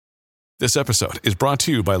This episode is brought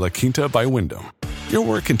to you by La Quinta by Wyndham. Your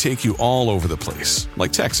work can take you all over the place,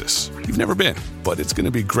 like Texas. You've never been, but it's going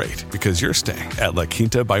to be great because you're staying at La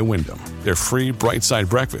Quinta by Wyndham. Their free Bright Side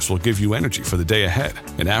breakfast will give you energy for the day ahead.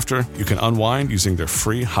 And after, you can unwind using their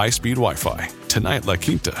free high-speed Wi-Fi. Tonight, La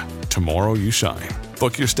Quinta. Tomorrow, you shine.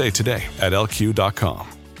 Book your stay today at lq.com.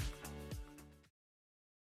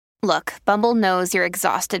 Look, Bumble knows you're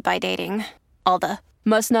exhausted by dating. All the,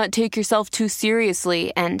 must not take yourself too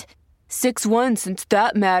seriously, and 6'1" since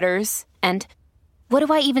that matters. And what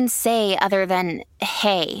do I even say other than,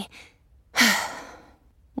 hey?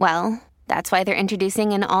 Well, that's why they're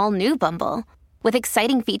introducing an all-new Bumble, with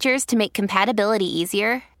exciting features to make compatibility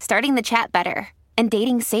easier, starting the chat better, and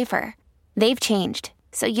dating safer. They've changed,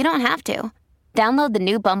 so you don't have to. Download the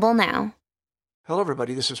new Bumble now. Hello,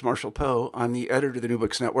 everybody. This is Marshall Poe. I'm the editor of the New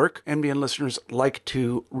Books Network. NBN listeners like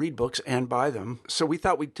to read books and buy them. So we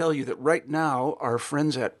thought we'd tell you that right now, our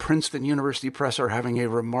friends at Princeton University Press are having a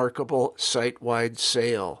remarkable site-wide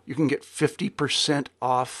sale. You can get 50%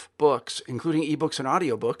 off books, including ebooks and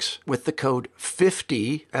audiobooks, with the code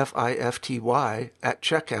 50, F-I-F-T-Y, at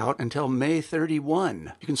checkout until May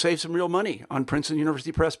 31. You can save some real money on Princeton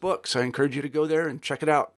University Press books. I encourage you to go there and check it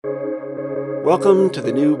out. Welcome to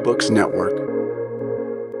the New Books Network.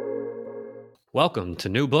 Welcome to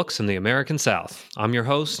New Books in the American South. I'm your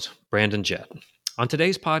host, Brandon Jett. On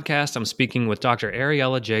today's podcast, I'm speaking with Dr.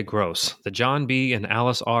 Ariella J. Gross, the John B. and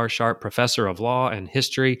Alice R. Sharp Professor of Law and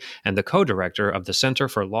History and the co-director of the Center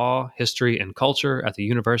for Law, History, and Culture at the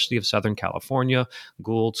University of Southern California,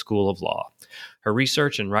 Gould School of Law. Her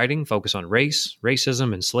research and writing focus on race,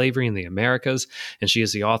 racism, and slavery in the Americas, and she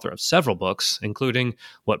is the author of several books, including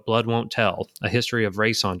What Blood Won't Tell, A History of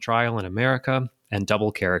Race on Trial in America, and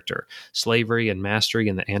Double Character, Slavery and Mastery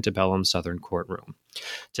in the Antebellum Southern Courtroom.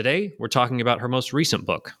 Today, we're talking about her most recent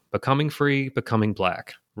book, Becoming Free, Becoming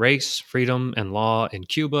Black, Race, Freedom, and Law in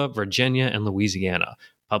Cuba, Virginia, and Louisiana,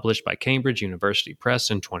 published by Cambridge University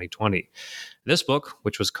Press in 2020. This book,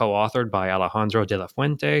 which was co-authored by Alejandro de la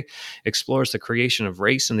Fuente, explores the creation of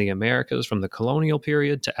race in the Americas from the colonial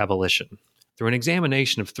period to abolition. Through an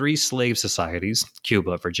examination of three slave societies,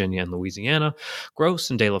 Cuba, Virginia, and Louisiana,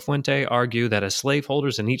 Gross and de la Fuente argue that as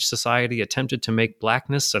slaveholders in each society attempted to make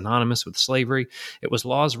blackness synonymous with slavery, it was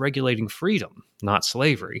laws regulating freedom, not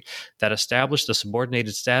slavery, that established the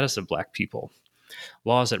subordinated status of black people.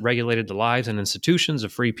 Laws that regulated the lives and institutions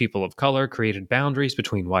of free people of color created boundaries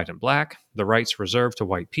between white and black, the rights reserved to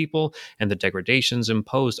white people, and the degradations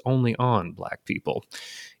imposed only on black people.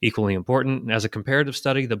 Equally important, as a comparative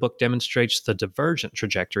study, the book demonstrates the divergent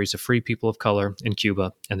trajectories of free people of color in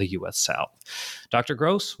Cuba and the U.S. South. Dr.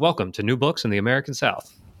 Gross, welcome to New Books in the American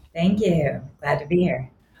South. Thank you. Glad to be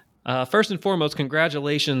here. First and foremost,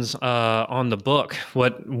 congratulations on the book.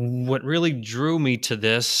 What really drew me to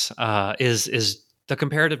this is the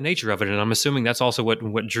comparative nature of it, and I'm assuming that's also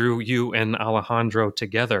what drew you and Alejandro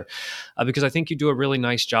together, because I think you do a really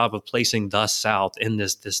nice job of placing the South in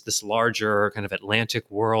this larger kind of Atlantic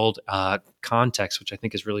world context, which I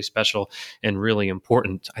think is really special and really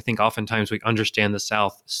important. I think oftentimes we understand the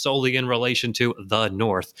South solely in relation to the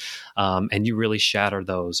North, and you really shatter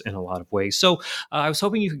those in a lot of ways. So I was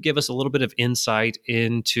hoping you could give us a little bit of insight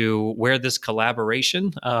into where this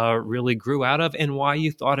collaboration really grew out of and why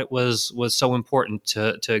you thought it was so important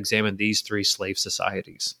to examine these three slave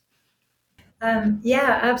societies.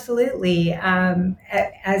 Yeah, absolutely.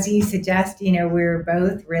 As you suggest, we're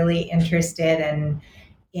both really interested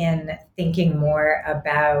in thinking more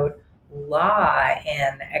about law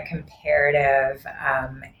in a comparative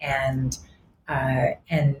and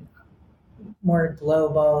more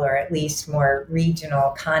global, or at least more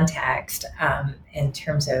regional context in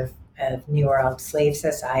terms of New World slave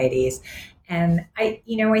societies. And I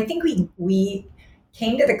think we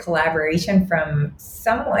came to the collaboration from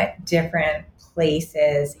somewhat different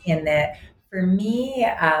places, in that for me,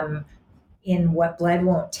 in What Blood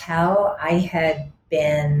Won't Tell, I had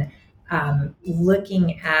been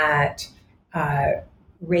looking at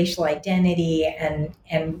racial identity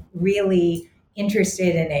and really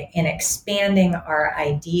interested in expanding our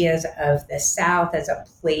ideas of the South as a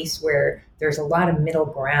place where there's a lot of middle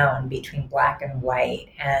ground between Black and white,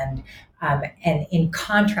 and in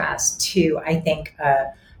contrast to, I think,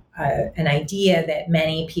 an idea that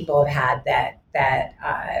many people have had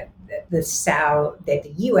that the South, that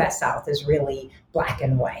the U.S. South is really Black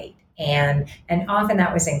and white. And often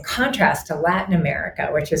that was in contrast to Latin America,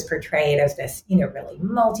 which is portrayed as this, really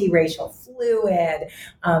multiracial, fluid.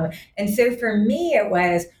 And so for me, it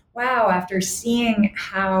was, wow, after seeing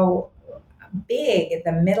how big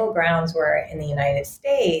the middle grounds were in the United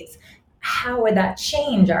States, how would that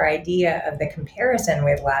change our idea of the comparison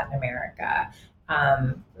with Latin America?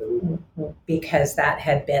 Because that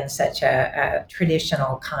had been such a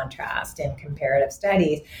traditional contrast in comparative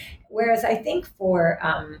studies. Whereas I think for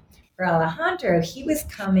Alejandro, he was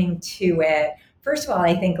coming to it. First of all,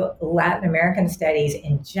 I think Latin American studies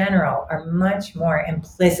in general are much more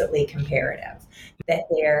implicitly comparative. That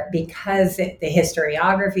they're, because the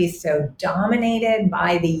historiography is so dominated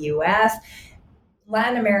by the U.S.,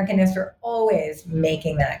 Latin Americanists are always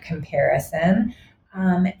making that comparison.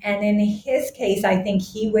 And in his case, I think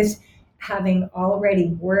he was having already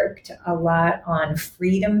worked a lot on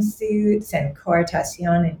freedom suits and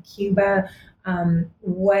coartación in Cuba,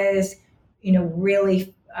 was,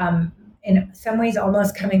 really in some ways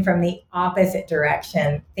almost coming from the opposite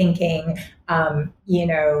direction, thinking,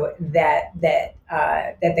 that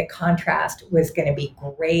the contrast was going to be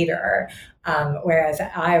greater, whereas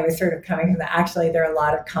I was sort of coming from actually there are a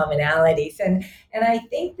lot of commonalities, and I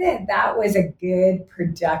think that was a good,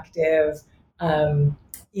 productive.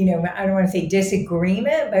 I don't want to say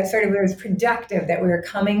disagreement, but sort of it was productive that we were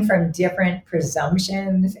coming from different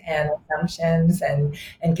presumptions and assumptions and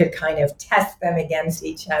could kind of test them against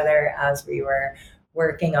each other as we were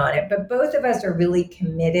working on it. But both of us are really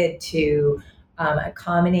committed to a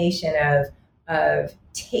combination of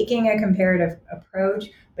taking a comparative approach,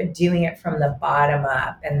 but doing it from the bottom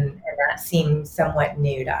up. And that seemed somewhat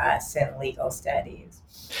new to us in legal studies.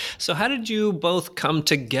 So how did you both come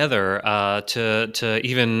together to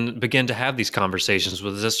even begin to have these conversations?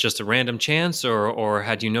 Was this just a random chance, or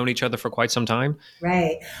had you known each other for quite some time?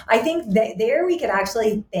 Right. I think that there we could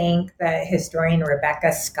actually thank the historian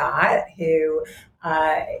Rebecca Scott, who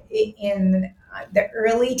in the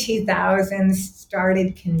early 2000s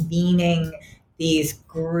started convening these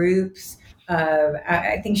groups of,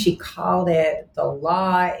 I think she called it the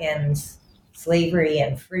Law in Slavery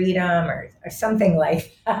and Freedom or something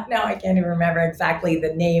like that. Now I can't even remember exactly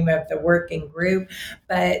the name of the working group,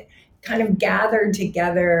 but kind of gathered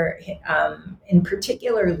together, in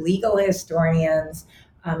particular, legal historians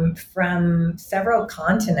from several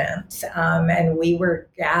continents. And we were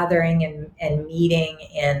gathering and meeting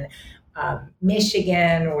in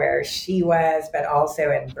Michigan, where she was, but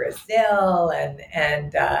also in Brazil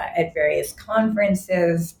and at various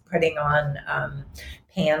conferences, putting on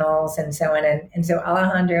panels and so on. And so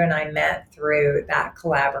Alejandro and I met through that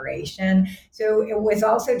collaboration. So it was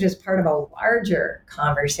also just part of a larger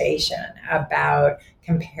conversation about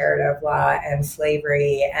comparative law and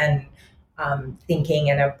slavery and thinking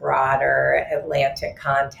in a broader Atlantic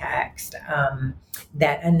context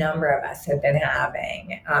that a number of us have been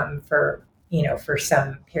having for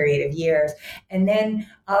some period of years. And then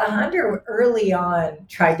Alejandro early on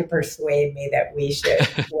tried to persuade me that we should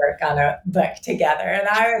work on a book together. And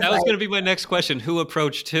that was going to be my next question. Who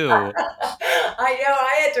approached who? I know,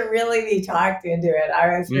 I had to really be talked into it.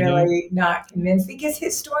 I was really not convinced because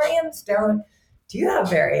historians don't do that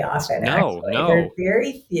very often. No. There's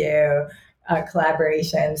very few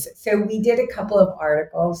collaborations. So we did a couple of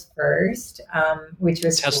articles first, which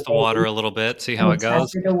was test the water a little bit, see how it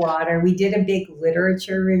goes. Tested the water. We did a big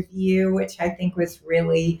literature review, which I think was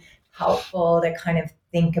really helpful to kind of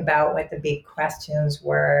think about what the big questions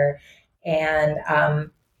were.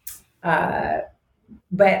 And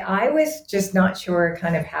but I was just not sure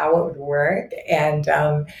kind of how it would work. And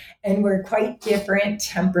we're quite different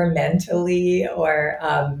temperamentally or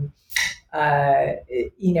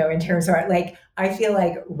in terms of like, I feel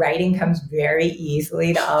like writing comes very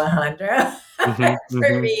easily to Alejandro.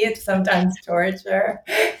 For me, it's sometimes torture.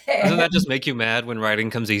 Doesn't that just make you mad when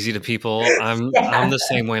writing comes easy to people? I'm the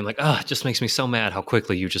same way. I'm like, it just makes me so mad how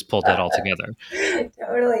quickly you just pulled that all together.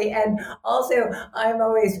 Totally. And also, I'm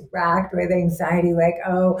always racked with anxiety, like,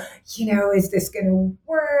 is this going to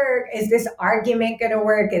work? Is this argument going to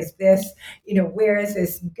work? Is this, where is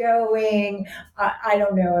this going? I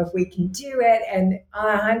don't know if we can do it. And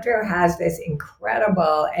Alejandro has this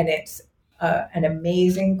incredible, and it's an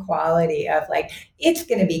amazing quality of like, it's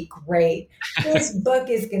going to be great. This book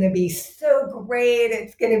is going to be so great.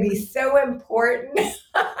 It's going to be so important.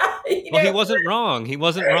 Well, he wasn't wrong.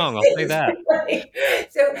 I'll say that.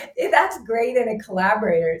 So that's great in a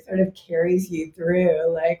collaborator. It sort of carries you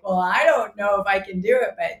through like, well, I don't know if I can do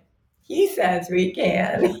it, but he says we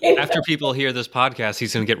can. After people hear this podcast,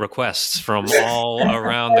 he's going to get requests from all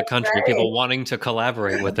around the country, right. People wanting to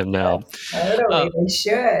collaborate with him now. Totally, they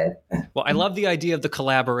should. Well, I love the idea of the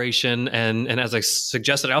collaboration. And as I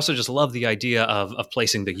suggested, I also just love the idea of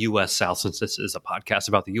placing the U.S. South, since this is a podcast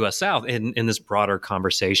about the U.S. South, in this broader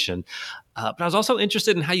conversation. But I was also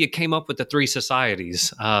interested in how you came up with the three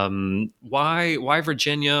societies. Why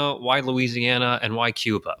Virginia? Why Louisiana? And why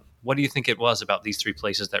Cuba? What do you think it was about these three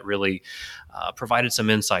places that really provided some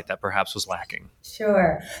insight that perhaps was lacking?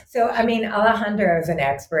 Sure. So, I mean, Alejandro is an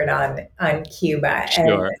expert on Cuba.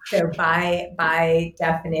 Sure. And so by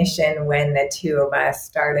definition, when the two of us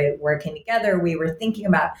started working together, we were thinking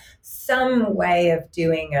about some way of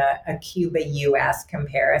doing a Cuba-U.S.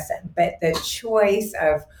 comparison. But the choice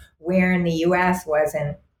of where in the U.S.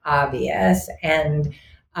 wasn't obvious. And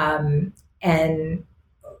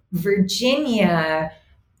Virginia,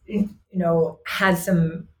 has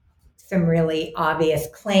some really obvious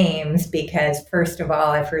claims because, first of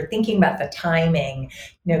all, if we're thinking about the timing,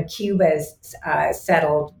 Cuba's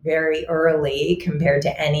settled very early compared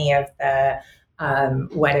to any of the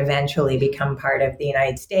what eventually become part of the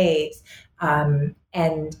United States, and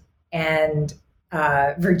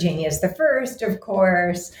Virginia is the first, of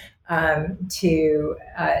course, to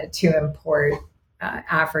import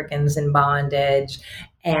Africans in bondage,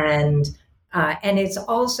 and it's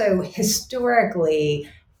also historically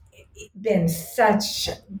been such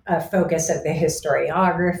a focus of the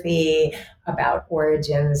historiography about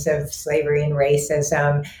origins of slavery and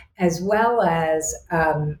racism, as well as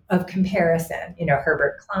of comparison.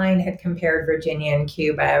 Herbert Klein had compared Virginia and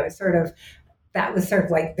Cuba. It was that was sort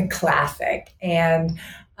of like the classic. And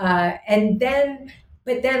then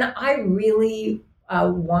I really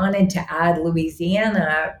wanted to add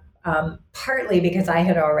Louisiana, partly because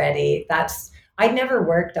I'd never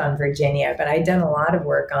worked on Virginia, but I'd done a lot of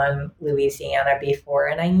work on Louisiana before,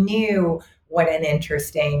 and I knew what an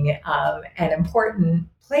interesting and important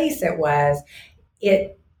place it was.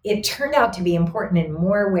 It turned out to be important in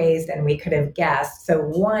more ways than we could have guessed. So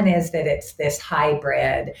one is that it's this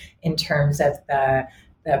hybrid in terms of the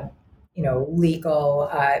legal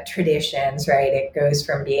traditions, right? It goes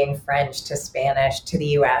from being French to Spanish to the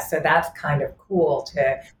U.S. So that's kind of cool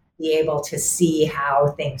to be able to see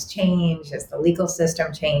how things change as the legal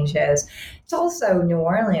system changes. It's also, New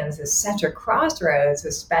Orleans is such a crossroads,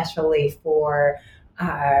 especially for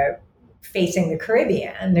facing the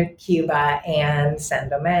Caribbean, Cuba and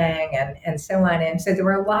Saint Domingue and so on. And so there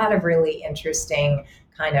were a lot of really interesting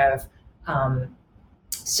kind of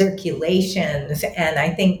circulations. And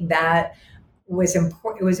I think that was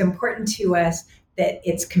important. It was important to us that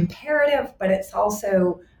it's comparative, but it's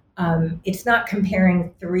also it's not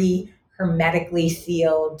comparing three hermetically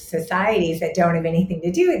sealed societies that don't have anything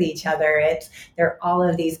to do with each other. There are all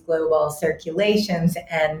of these global circulations,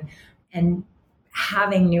 and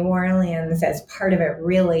having New Orleans as part of it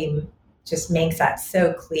really just makes that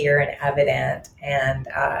so clear and evident and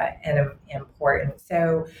important.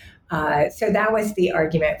 So that was the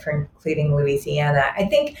argument for including Louisiana. I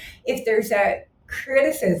think if there's a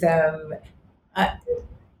criticism,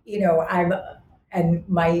 and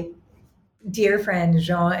my dear friend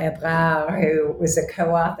Jean Ebrard, who was a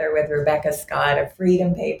co-author with Rebecca Scott of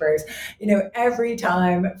Freedom Papers, every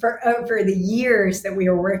time for the years that we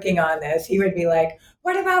were working on this, he would be like,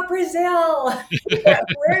 "What about Brazil?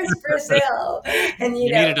 Where's Brazil?" And you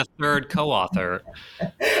needed a third co-author.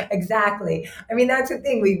 Exactly. I mean, that's the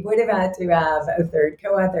thing. We would have had to have a third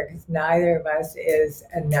co-author because neither of us is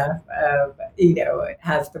enough of,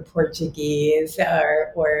 has the Portuguese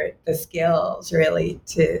or the skills really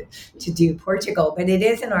to do Portugal. But it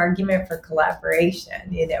is an argument for collaboration,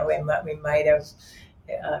 and we might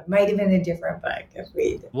have been a different book if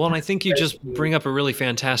we. Well, and I think you just bring up a really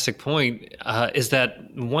fantastic point, is that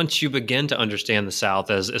once you begin to understand the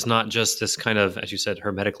South as not just this kind of, as you said,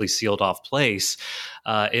 hermetically sealed off place,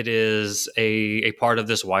 it is a part of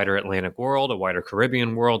this wider Atlantic world, a wider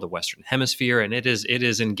Caribbean world, the Western Hemisphere, and it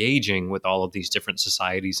is engaging with all of these different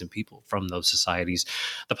societies and people from those societies.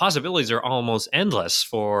 The possibilities are almost endless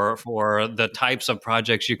for the types of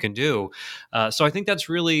projects you can do. So I think that's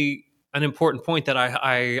really an important point that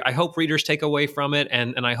I hope readers take away from it,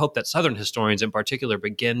 and I hope that Southern historians in particular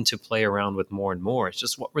begin to play around with more and more. It's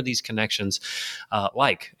just, what were these connections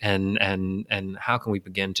like, and how can we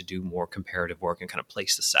begin to do more comparative work and kind of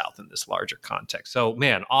place the South in this larger context? So,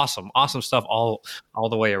 man, awesome stuff all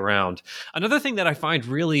the way around. Another thing that I find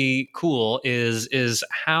really cool is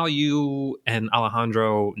how you and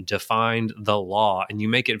Alejandro defined the law, and you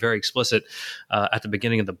make it very explicit at the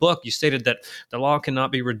beginning of the book. You stated that the law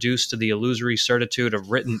cannot be reduced to the illusory certitude of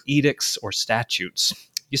written edicts or statutes.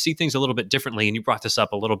 You see things a little bit differently, and you brought this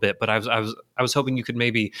up a little bit, but I was hoping you could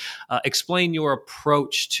maybe explain your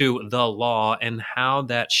approach to the law and how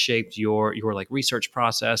that shaped your like research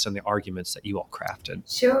process and the arguments that you all crafted.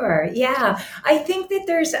 Sure. Yeah. I think that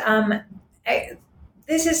there's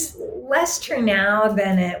this is less true now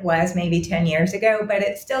than it was maybe 10 years ago, but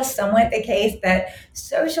it's still somewhat the case that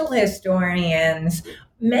social historians,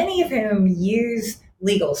 many of whom use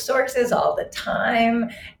legal sources all the time,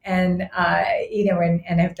 and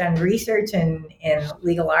and have done research in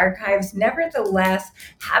legal archives, nevertheless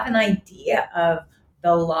have an idea of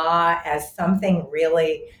the law as something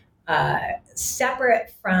really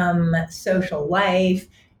separate from social life,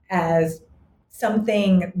 as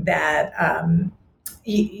something that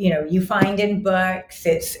you find in books.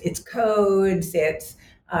 It's codes, it's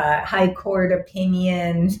high court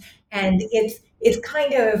opinions, and it's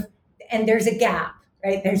kind of, and there's a gap,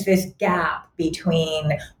 right? There's this gap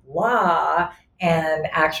between law and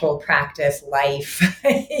actual practice life,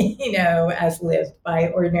 as lived by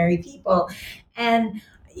ordinary people, and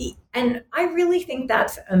I really think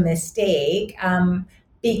that's a mistake,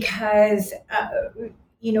 because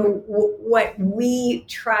what we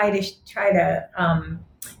try to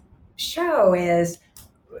show is,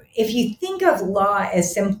 if you think of law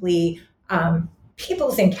as simply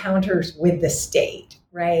people's encounters with the state,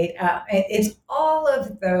 right? It's all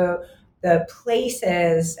of the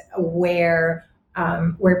places where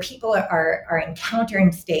people are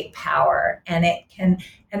encountering state power, and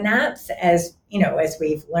that's, as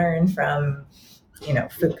we've learned from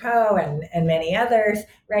Foucault and many others,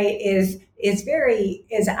 right, is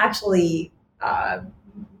actually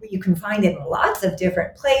you can find it in lots of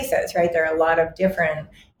different places, right? There are a lot of different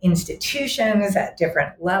institutions at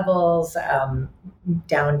different levels,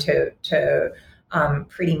 down to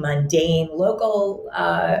pretty mundane local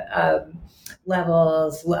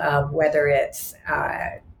levels, whether it's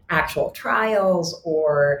actual trials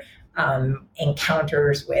or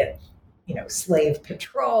encounters with slave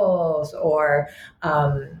patrols, or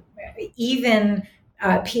even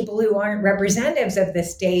people who aren't representatives of the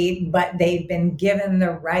state, but they've been given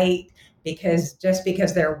the right because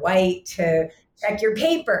they're white to check your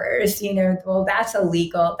papers. Well, that's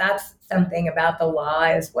illegal. That's something about the law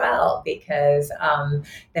as well, because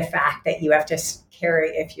the fact that you have to carry,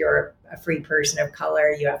 if you're a free person of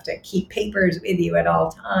color, you have to keep papers with you at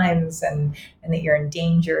all times, and that you're in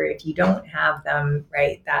danger if you don't have them,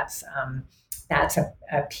 right? That's a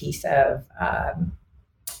piece of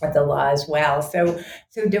the law as well. So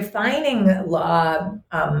defining law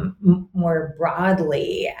more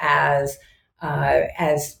broadly as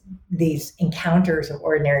these encounters of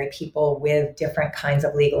ordinary people with different kinds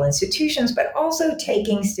of legal institutions, but also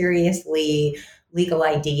taking seriously legal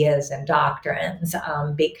ideas and doctrines,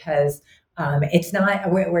 because it's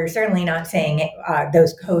not, we're certainly not saying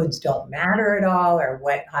those codes don't matter at all, or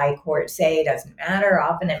what high courts say doesn't matter.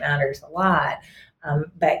 Often it matters a lot,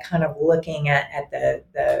 but kind of looking at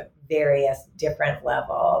the various different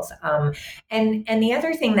levels. And the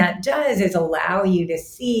other thing that does is allow you to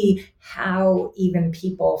see how even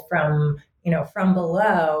people from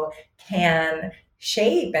below can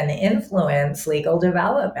shape and influence legal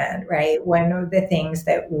development, right? One of the things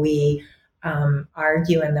that we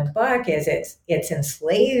argue in the book is it's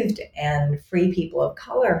enslaved and free people of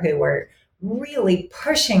color who were really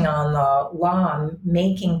pushing on the law,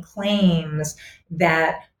 making claims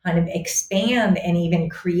that kind of expand and even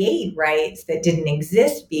create rights that didn't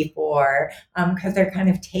exist before, because they're kind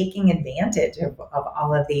of taking advantage of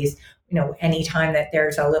all of these. Anytime that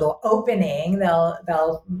there's a little opening, they'll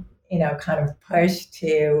kind of push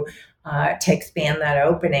to expand that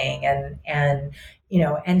opening,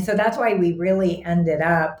 and so that's why we really ended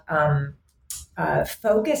up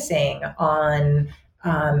focusing on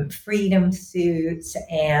freedom suits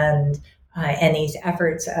and these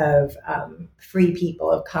efforts of free people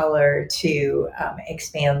of color to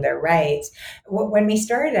expand their rights. When we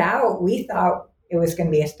started out, we thought it was going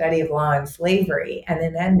to be a study of law and slavery, and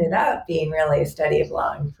it ended up being really a study of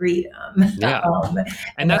law and freedom. Yeah.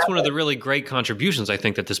 And that's one of the really great contributions I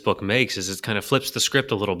think that this book makes, is it kind of flips the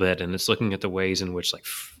script a little bit, and it's looking at the ways in which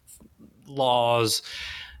laws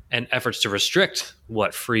and efforts to restrict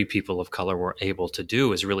what free people of color were able to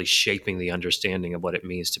do is really shaping the understanding of what it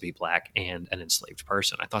means to be Black and an enslaved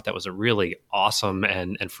person. I thought that was a really awesome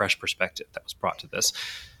and fresh perspective that was brought to this.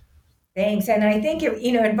 Thanks. And I think,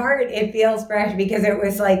 in part, it feels fresh because it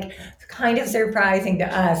was kind of surprising to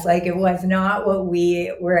us. It was not what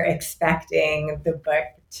we were expecting the book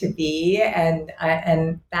to be. And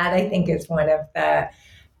that, I think, is one of the,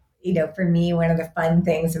 for me, one of the fun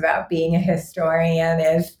things about being a historian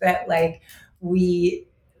is that,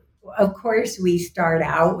 of course, we start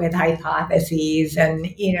out with hypotheses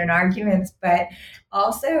and, and arguments, but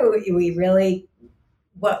also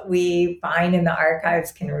what we find in the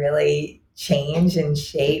archives can really change and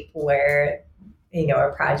shape where,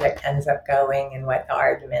 a project ends up going and what the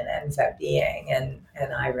argument ends up being. And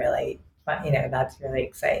I really, that's really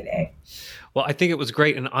exciting. Well, I think it was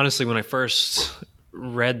great. And honestly, when I first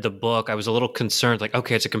read the book, I was a little concerned, like,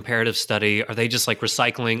 okay, it's a comparative study. Are they just like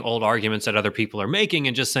recycling old arguments that other people are making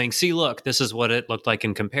and just saying, see, look, this is what it looked like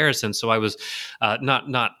in comparison? So I was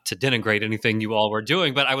not to denigrate anything you all were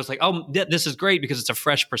doing, but I was like, oh, this is great because it's a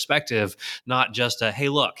fresh perspective, not just a, hey,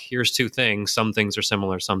 look, here's two things. Some things are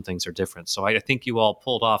similar, some things are different. So I think you all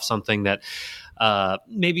pulled off something that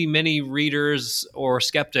maybe many readers or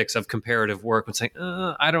skeptics of comparative work would say,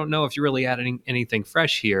 I don't know if you're really adding anything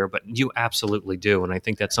fresh here, but you absolutely do. And I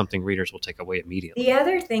think that's something readers will take away immediately. The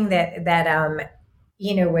other thing that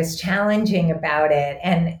was challenging about it,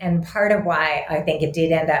 and part of why I think it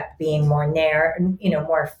did end up being more narrow,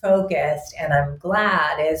 more focused, and I'm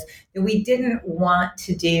glad, is that we didn't want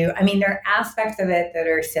to do, there are aspects of it that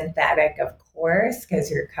are synthetic, of course,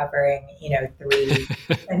 because you're covering,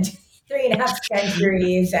 3.5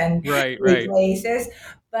 centuries and right. places.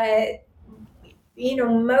 But,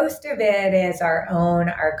 most of it is our own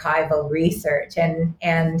archival research. And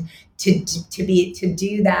to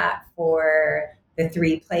do that for the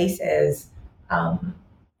three places, that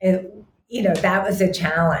was a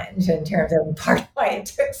challenge in terms of part of why it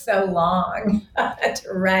took so long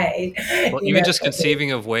to write. Well, even just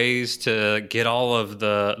conceiving of ways to get all of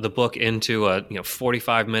the book into a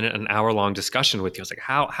 45-minute, an hour-long discussion with you. I was like,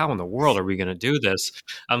 how in the world are we going to do this?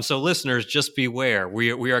 So listeners, just beware.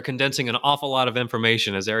 We are condensing an awful lot of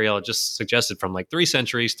information, as Ariella just suggested, from like 3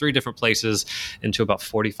 centuries, 3 different places, into about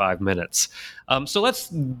 45 minutes. So let's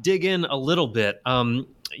dig in a little bit.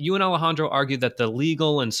 You and Alejandro argued that the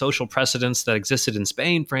legal and social precedents that existed in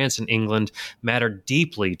Spain, France, and England mattered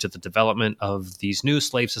deeply to the development of these new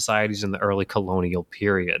slave societies in the early colonial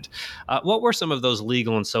period. What were some of those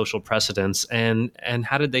legal and social precedents, and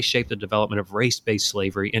how did they shape the development of race-based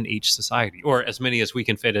slavery in each society, or as many as we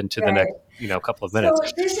can fit into the next couple of minutes? So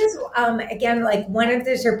this is, again, like one of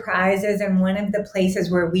the surprises and one of the places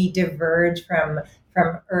where we diverge from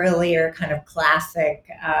earlier kind of classic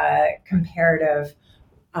comparative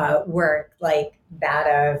work like that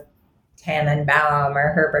of Tannenbaum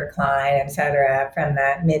or Herbert Klein, et cetera, from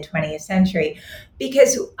the mid-20th century,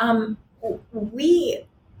 because we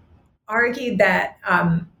argued that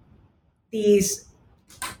these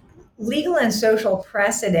legal and social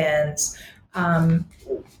precedents,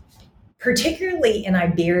 particularly in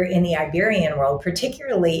the Iberian world,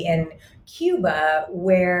 particularly in Cuba,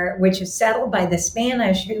 which is settled by the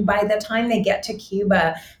Spanish, who by the time they get to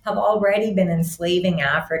Cuba have already been enslaving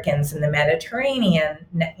Africans in the Mediterranean,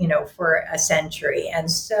 for a century. And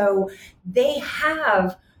so they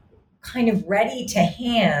have kind of ready to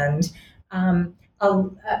hand a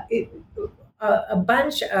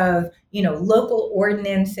bunch of, local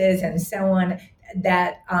ordinances and so on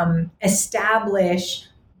that establish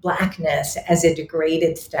Blackness as a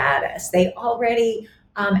degraded status. They already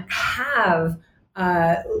have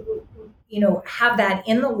that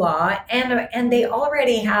in the law, and they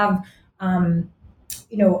already have a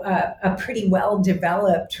pretty well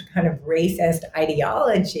developed kind of racist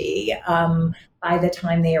ideology by the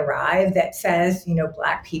time they arrive that says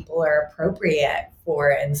Black people are appropriate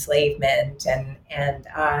for enslavement,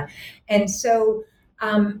 and so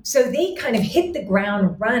they kind of hit the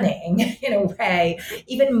ground running in a way,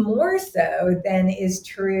 even more so than is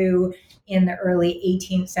true in the early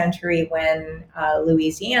 18th century when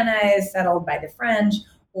Louisiana is settled by the French,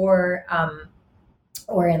 or in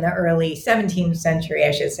the early 17th century,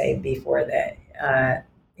 I should say, before the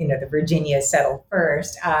Virginia settled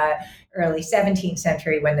first, early 17th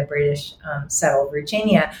century when the British settled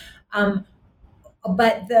Virginia.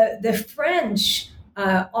 But the French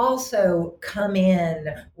also come in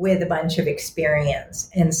with a bunch of experience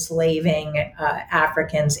enslaving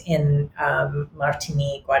Africans in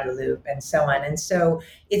Martinique, Guadeloupe, and so on. And so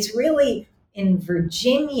it's really in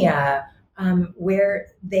Virginia where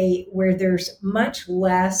there's much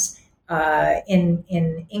less in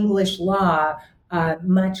English law,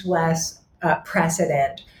 much less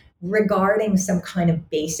precedent regarding some kind of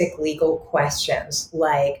basic legal questions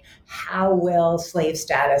like how will slave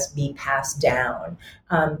status be passed down?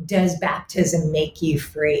 Does baptism make you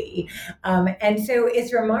free? And so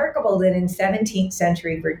it's remarkable that in 17th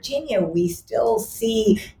century Virginia, we still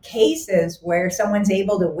see cases where someone's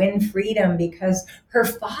able to win freedom because her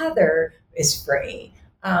father is free.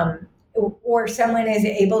 Or someone is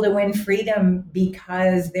able to win freedom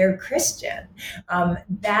because they're Christian.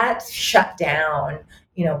 That's shut down,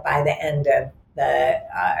 by the end of the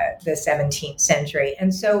 17th century.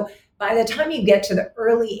 And so by the time you get to the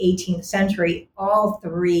early 18th century, all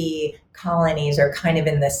 3 colonies are kind of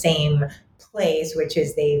in the same place, which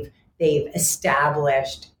is they've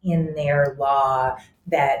established in their law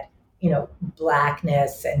that,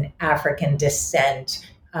 Blackness and African descent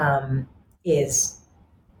is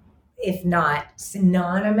if not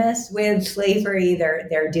synonymous with slavery,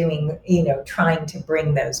 they're doing, trying to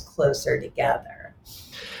bring those closer together.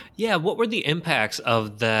 Yeah, what were the impacts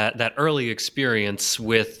of that early experience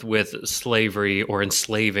with slavery or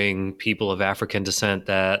enslaving people of African descent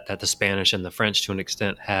that the Spanish and the French to an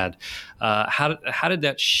extent had? How did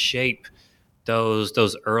that shape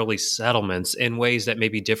those early settlements in ways that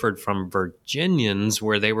maybe differed from Virginians,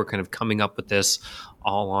 where they were kind of coming up with this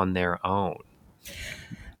all on their own?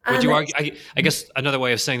 Would you argue? I guess another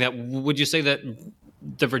way of saying that, would you say that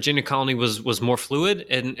the Virginia colony was more fluid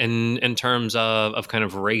in terms of kind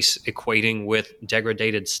of race equating with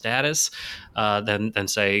degraded status than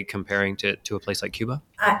say comparing to a place like Cuba?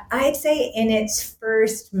 I'd say in its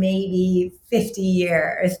first maybe 50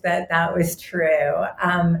 years that was true,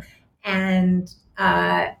 and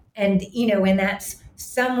that's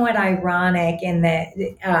somewhat ironic in that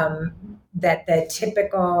that the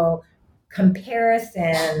typical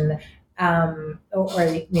comparison.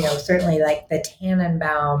 Certainly like the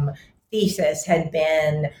Tannenbaum thesis had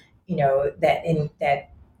been, that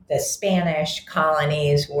the Spanish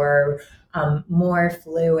colonies were more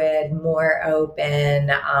fluid, more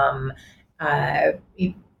open,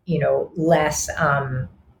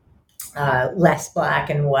 less black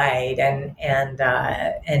and white,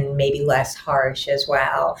 and maybe less harsh as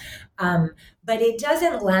well. But it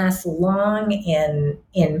doesn't last long in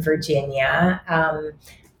Virginia.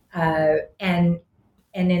 And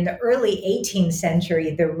in the early 18th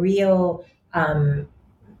century, the real,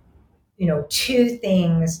 two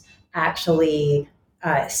things actually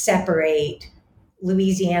separate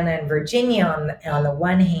Louisiana and Virginia on the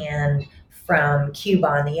one hand from Cuba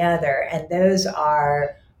on the other, and those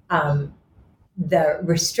are the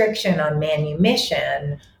restriction on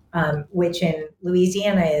manumission, which in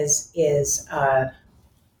Louisiana is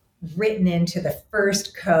written into the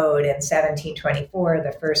first code in 1724,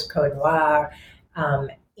 the first Code Noir.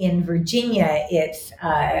 In Virginia, it's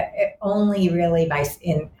only really late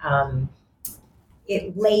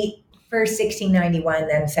first 1691,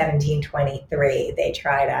 then 1723, they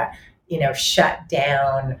try to, shut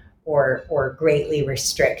down or greatly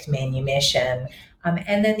restrict manumission.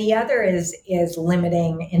 And then the other is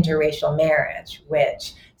limiting interracial marriage,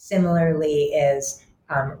 which similarly is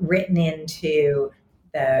written into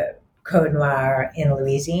the Code Noir in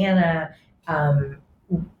Louisiana,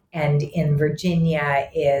 and in Virginia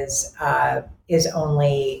is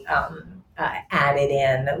only added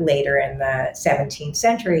in later in the 17th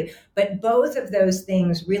century. But both of those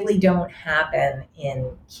things really don't happen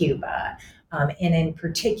in Cuba, and in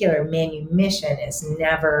particular, manumission is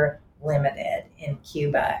never limited in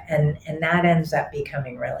Cuba, and that ends up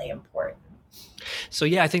becoming really important. So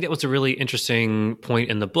yeah, I think that was a really interesting point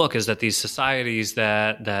in the book, is that these societies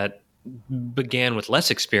that began with less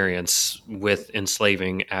experience with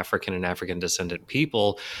enslaving African and African descendant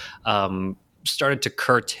people started to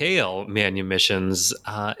curtail manumissions,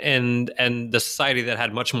 and the society that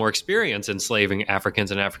had much more experience enslaving Africans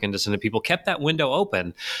and African descendant people kept that window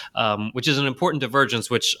open, which is an important divergence,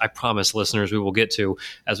 which I promise listeners we will get to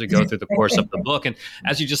as we go through the course of the book. And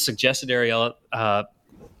as you just suggested, Ariella,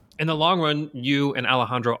 in the long run, you and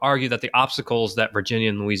Alejandro argue that the obstacles that Virginia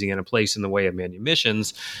and Louisiana place in the way of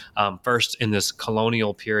manumissions, first in this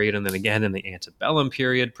colonial period and then again in the antebellum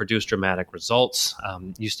period, produced dramatic results.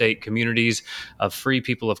 You state communities of free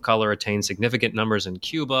people of color attained significant numbers in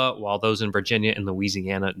Cuba, while those in Virginia and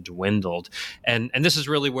Louisiana dwindled. And this is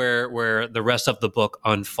really where the rest of the book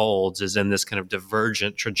unfolds, is in this kind of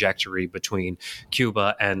divergent trajectory between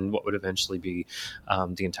Cuba and what would eventually be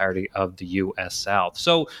the entirety of the U.S. South.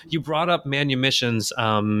 So you brought up manumissions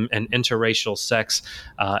and interracial sex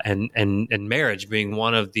and marriage being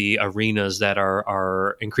one of the arenas that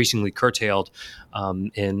are increasingly curtailed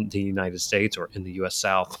in the United States or in the U.S.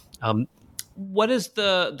 South. What is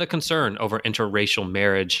the concern over interracial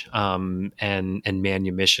marriage and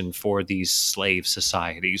manumission for these slave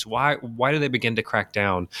societies? Why do they begin to crack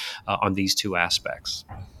down on these two aspects?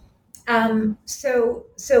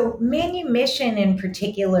 So manumission in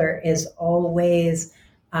particular is always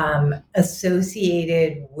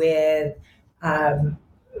associated with,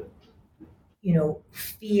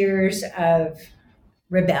 fears of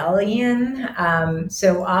rebellion.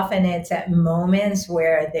 So often it's at moments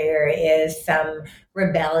where there is some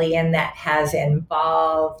rebellion that has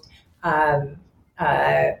involved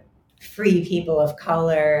free people of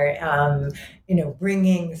color,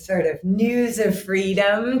 bringing sort of news of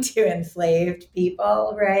freedom to enslaved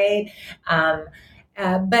people, right?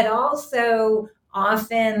 But also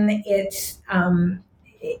often it's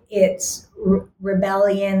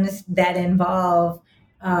rebellions that involve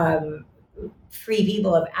free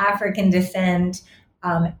people of African descent,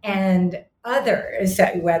 and others,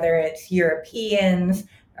 whether it's Europeans,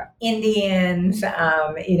 Indians,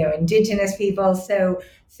 indigenous people. So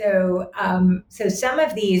some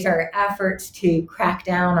of these are efforts to crack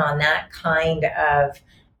down on that kind of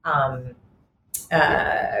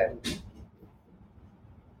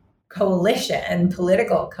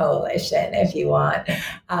political coalition, if you want,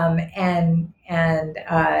 and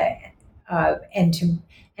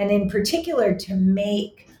in particular to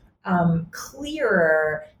make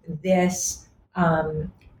clearer this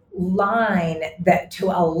line that to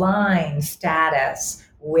align status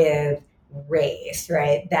with race,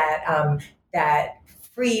 right? That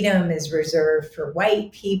freedom is reserved for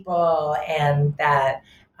white people, and that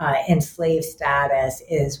enslaved status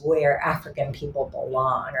is where African people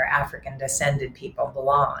belong, or African descended people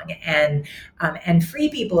belong, and free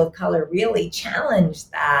people of color really challenge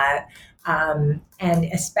that. And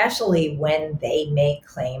especially when they make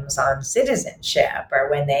claims on citizenship, or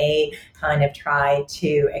when they kind of try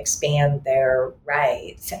to expand their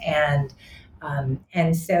rights, and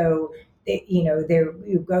so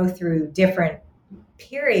you go through different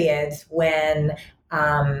periods when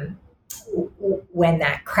that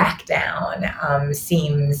crackdown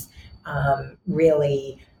seems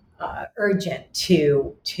really urgent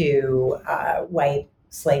to white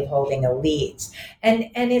slaveholding elites.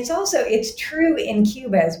 And it's true in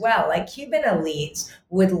Cuba as well. Like, Cuban elites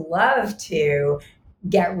would love to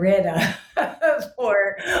get rid of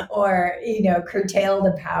or curtail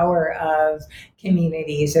the power of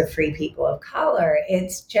communities of free people of color.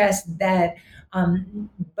 It's just that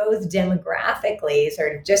both demographically,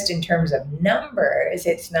 sort of just in terms of numbers,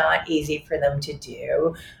 it's not easy for them to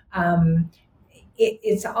do.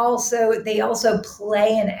 It's also, they also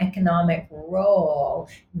play an economic role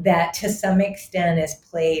that to some extent is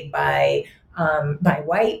played by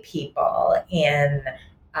white people in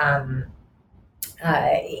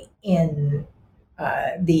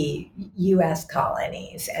the U.S.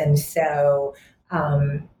 colonies, and so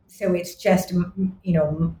it's just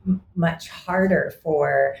much harder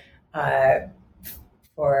for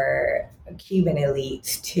Cuban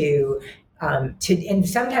elites to and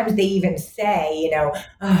sometimes they even say,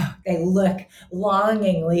 they look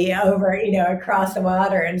longingly over, across the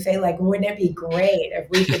water and say, like, wouldn't it be great if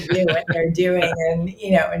we could do what they're doing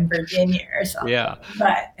in Virginia or something? Yeah.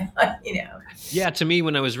 But, Yeah, to me,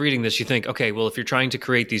 when I was reading this, you think, okay, well, if you're trying to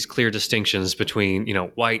create these clear distinctions between,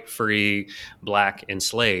 white, free, black,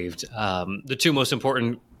 enslaved, the two most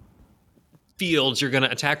important fields you're going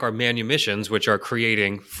to attack are manumissions, which are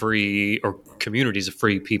creating free or communities of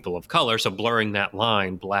free people of color. So blurring that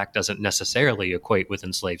line, black doesn't necessarily equate with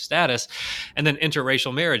enslaved status. And then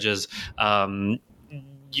interracial marriages,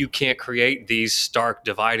 you can't create these stark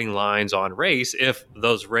dividing lines on race if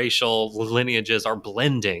those racial lineages are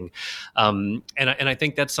blending. And I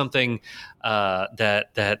think that's something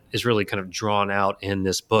that is really kind of drawn out in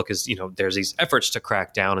this book is, there's these efforts to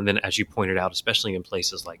crack down. And then, as you pointed out, especially in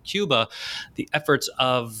places like Cuba, the efforts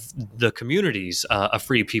of the communities of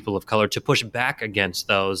free people of color to push back against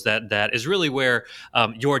those, that is really where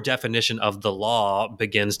your definition of the law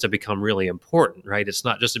begins to become really important, right? It's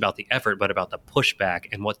not just about the effort, but about the pushback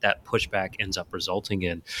and what that pushback ends up resulting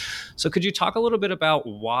in. So could you talk a little bit about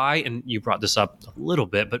why, and you brought this up a little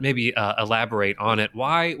bit, but maybe elaborate on it,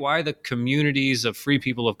 why the communities of free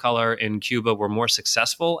people of color in Cuba were more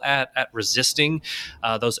successful at resisting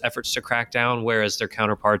those efforts to crack down, whereas their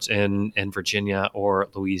counterparts in Virginia or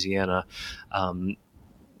Louisiana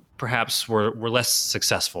perhaps were less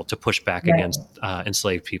successful to push back against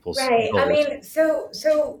enslaved people's right. goals. I mean,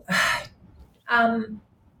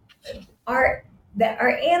 our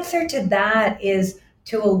answer to that is,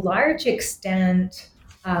 to a large extent,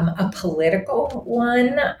 a political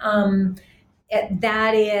one.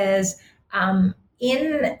 That is,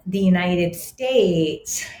 in the United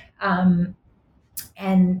States, and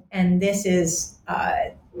this is,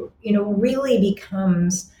 really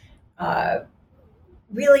becomes,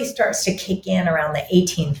 really starts to kick in around the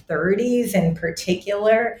 1830s in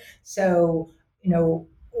particular. So,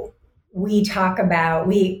 we talk about,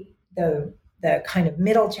 the kind of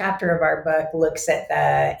middle chapter of our book looks at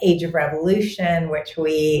the Age of Revolution, which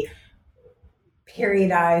we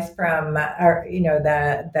periodize from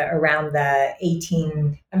around the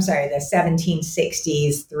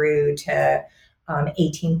 1760s through to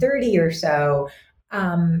 1830 or so,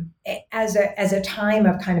 as a time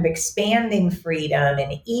of kind of expanding freedom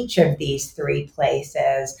in each of these three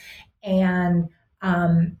places, and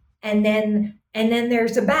then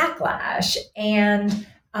there's a backlash, and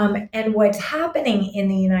what's happening in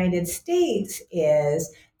the United States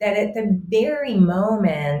is that at the very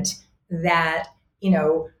moment that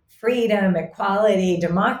freedom, equality,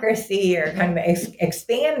 democracy are kind of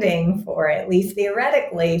expanding for, at least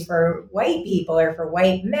theoretically, for white people or for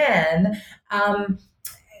white men,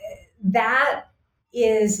 that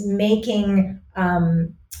is making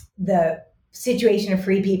the situation of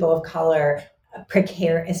free people of color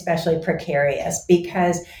especially precarious,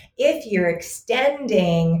 because if you're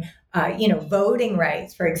extending voting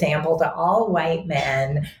rights, for example, to all white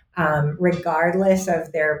men, regardless of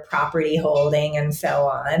their property holding and so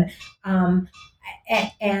on,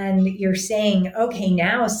 and you're saying, okay,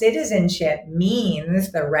 now citizenship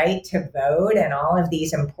means the right to vote and all of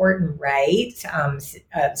these important rights, of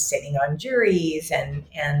sitting on juries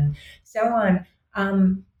and so on,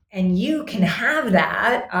 and you can have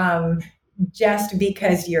that just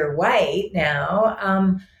because you're white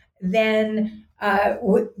now, then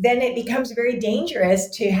it becomes very dangerous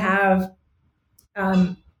to have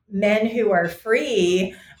men who are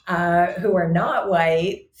free, who are not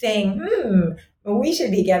white, saying, we should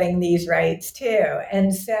be getting these rights too.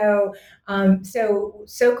 And so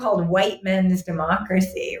so-called white men's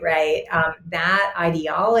democracy, right? That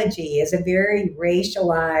ideology is a very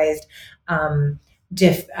racialized kind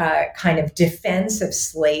of defense of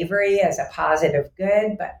slavery as a positive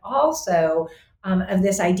good, but also of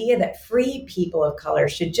this idea that free people of color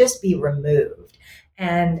should just be removed.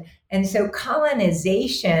 And so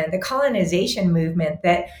the colonization movement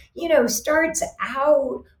that, starts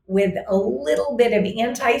out with a little bit of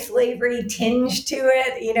anti-slavery tinge to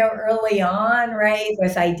it, early on, right?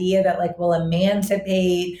 This idea that we'll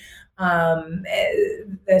emancipate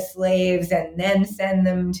the slaves and then send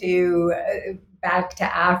them back to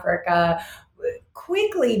Africa,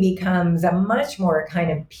 quickly becomes a much more kind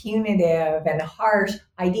of punitive and harsh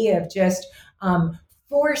idea of just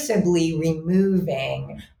forcibly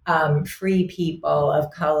removing free people of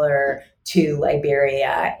color to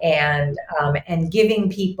Liberia and giving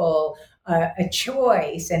people a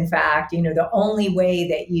choice. In fact, the only way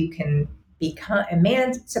that you can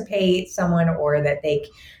emancipate someone or that they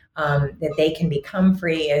can become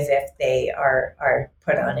free is if they are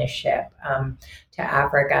put on a ship to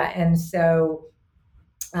Africa. And so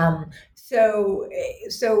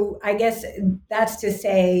I guess that's to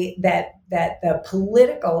say that the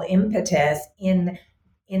political impetus in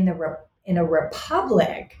a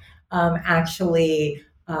republic actually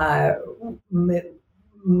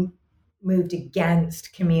moved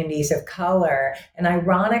against communities of color, and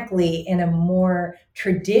ironically, in a more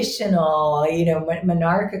traditional,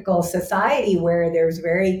 monarchical society where there's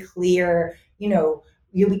very clear, you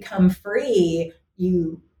become free,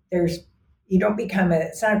 it's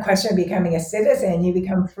not a question of becoming a citizen, you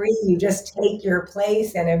become free, you just take your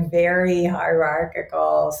place in a very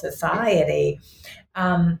hierarchical society.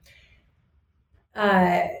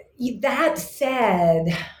 That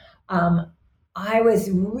said, I was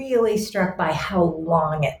really struck by how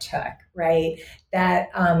long it took, right? That,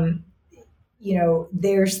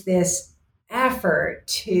 there's this effort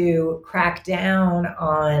to crack down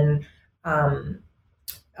on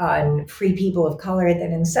free people of color that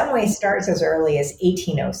in some ways starts as early as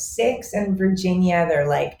 1806 in Virginia.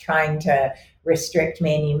 They're trying to restrict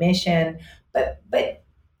manumission, but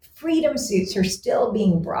freedom suits are still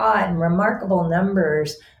being brought in remarkable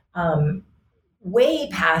numbers, for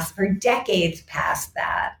decades past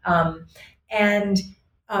that. And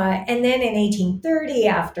then in 1830,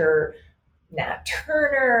 after Nat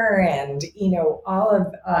Turner and,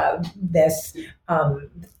 all of this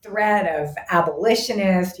threat of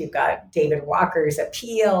abolitionists, you've got David Walker's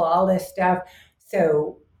appeal, all this stuff.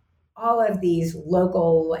 So all of these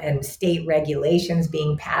local and state regulations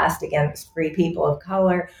being passed against free people of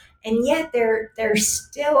color, and yet they're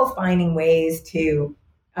still finding ways to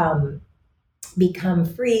become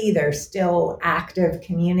free. They're still active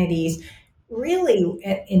communities, really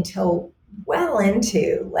until well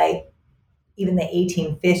into even the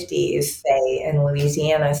 1850s, say, in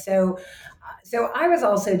Louisiana. So I was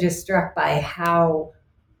also just struck by how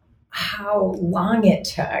long it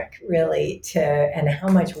took really and how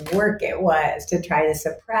much work it was to try to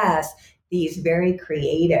suppress these very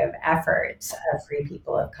creative efforts of free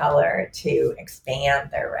people of color to expand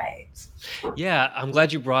their rights. Yeah, I'm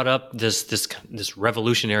glad you brought up this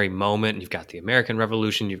revolutionary moment. You've got the American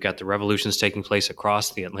Revolution, you've got the revolutions taking place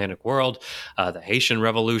across the Atlantic world, the Haitian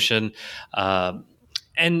Revolution,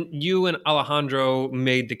 and you and Alejandro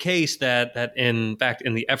made the case that in fact,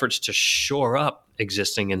 in the efforts to shore up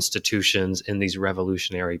existing institutions in these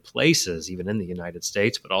revolutionary places, even in the United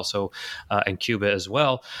States, but also in Cuba as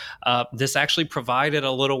well. This actually provided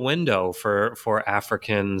a little window for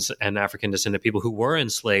Africans and African descendant people who were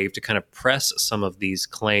enslaved to kind of press some of these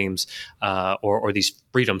claims or these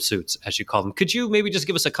freedom suits, as you call them. Could you maybe just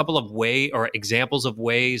give us a couple of examples of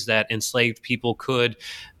ways that enslaved people could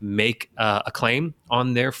make a claim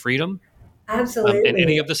on their freedom? Absolutely. In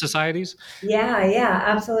any of the societies? Yeah,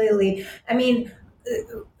 absolutely. I mean,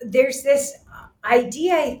 there's this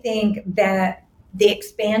idea, I think, that the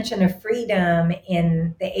expansion of freedom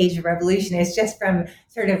in the age of revolution is just from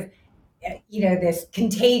sort of, this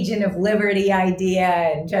contagion of liberty idea,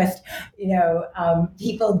 and just,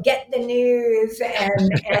 people get the news,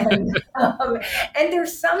 and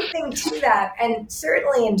there's something to that. And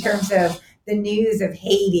certainly in terms of the news of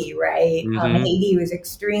Haiti, right? Mm-hmm. Haiti was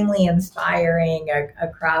extremely inspiring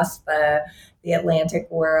across the Atlantic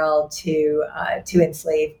world to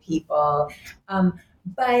enslave people.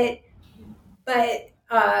 But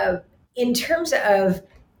in terms of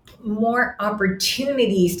more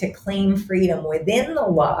opportunities to claim freedom within the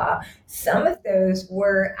law, some of those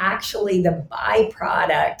were actually the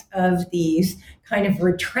byproduct of these kind of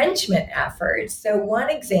retrenchment efforts. So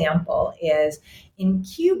one example is in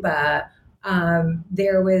Cuba,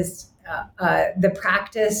 there was the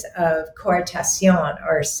practice of coartación,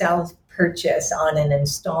 or self-purchase on an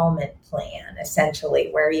installment plan,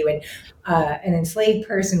 essentially, where you would an enslaved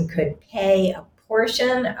person could pay a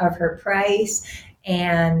portion of her price,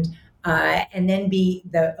 and then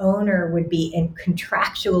the owner would be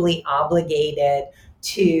contractually obligated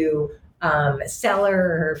to sell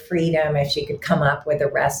her freedom if she could come up with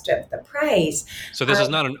the rest of the price. So this is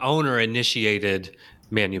not an owner-initiated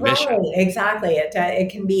manumission. Right, exactly.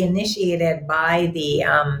 It can be initiated by the.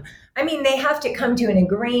 They have to come to an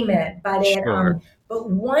agreement, but Sure. But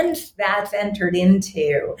once that's entered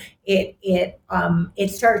into, it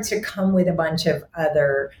starts to come with a bunch of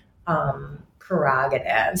other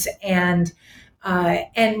prerogatives, and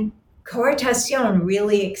coartación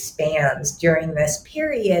really expands during this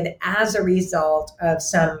period as a result of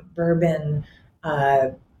some Bourbon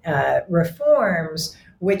reforms,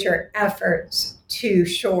 which are efforts to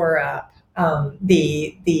shore up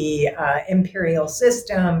the imperial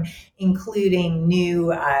system, including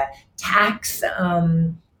new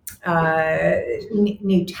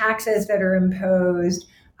new taxes that are imposed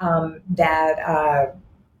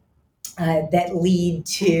that lead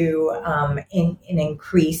to an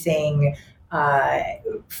increasing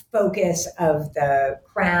focus of the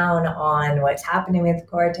crown on what's happening with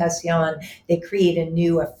coartación. They create a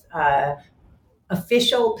new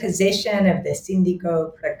official position of the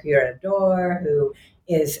síndico procurador, who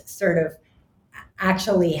is sort of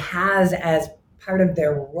actually has as part of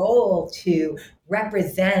their role to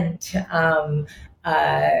represent kind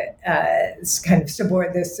of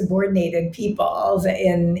the subordinated peoples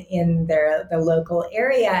in the local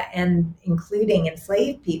area, and including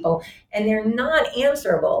enslaved people. And they're not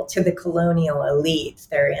answerable to the colonial elites.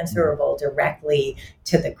 They're answerable directly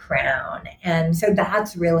to the crown. And so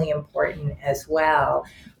that's really important as well.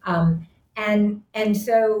 And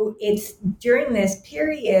so it's during this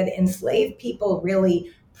period, enslaved people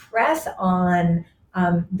really press on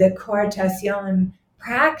the coartación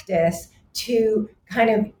practice to kind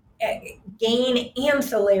of gain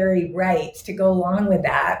ancillary rights to go along with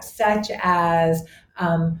that, such as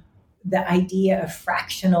the idea of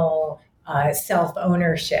fractional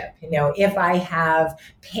self-ownership. If I have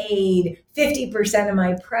paid 50% of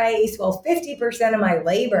my price, well, 50% of my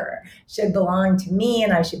labor should belong to me,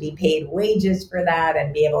 and I should be paid wages for that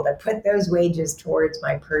and be able to put those wages towards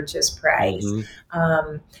my purchase price.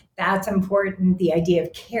 Mm-hmm. That's important. The idea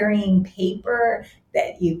of carrying paper,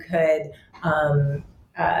 that you could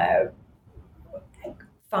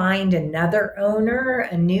find another owner,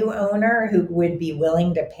 a new owner who would be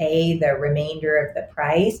willing to pay the remainder of the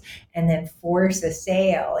price, and then force a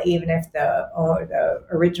sale, even if the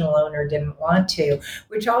original owner didn't want to,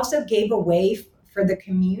 which also gave a way for the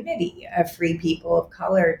community of free people of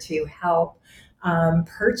color to help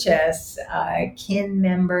purchase kin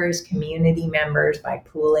members, community members, by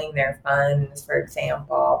pooling their funds, for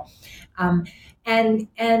example. And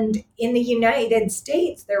in the United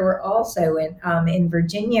States, there were also in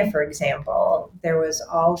Virginia, for example, there was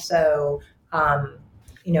also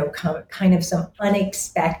kind of some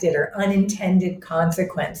unexpected or unintended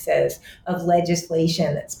consequences of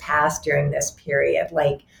legislation that's passed during this period.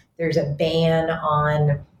 Like there's a ban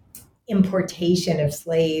on importation of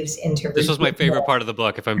slaves into Virginia. This was my favorite part of the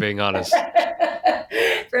book, if I'm being honest.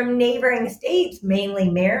 From neighboring states, mainly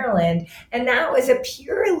Maryland. And that was a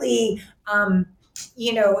purely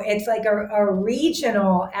it's like a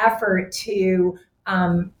regional effort to,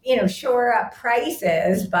 shore up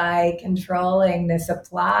prices by controlling the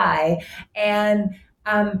supply. And,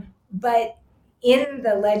 but in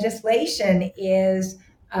the legislation is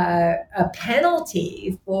a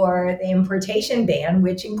penalty for the importation ban,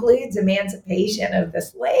 which includes emancipation of the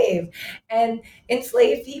slave. And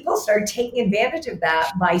enslaved people start taking advantage of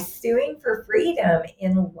that by suing for freedom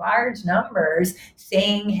in large numbers,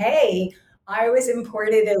 saying, hey, I was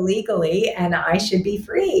imported illegally and I should be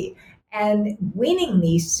free, and winning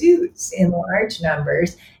these suits in large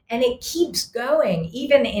numbers. And it keeps going.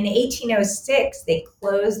 Even in 1806, they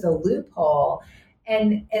closed the loophole.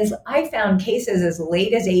 And as I found cases as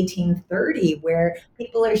late as 1830, where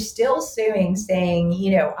people are still suing, saying,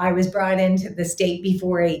 I was brought into the state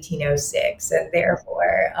before 1806, and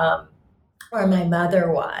therefore, or my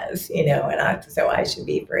mother was, so I should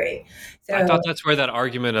be free. So I thought that's where that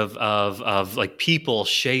argument of like people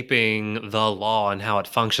shaping the law and how it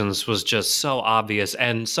functions was just so obvious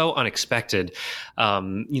and so unexpected.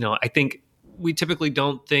 I think we typically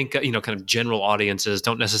don't think, kind of general audiences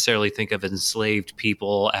don't necessarily think of enslaved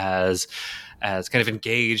people as kind of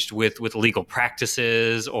engaged with legal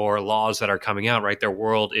practices or laws that are coming out, right? Their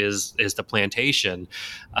world is the plantation.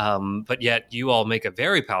 But yet you all make a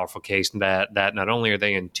very powerful case that not only are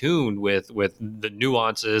they in tune with the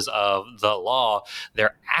nuances of the law,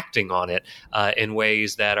 they're acting on it in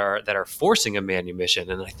ways that are forcing a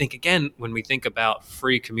manumission. And I think, again, when we think about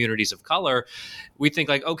free communities of color, we think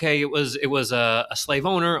like, okay, it was a slave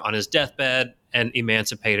owner on his deathbed and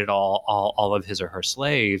emancipated all of his or her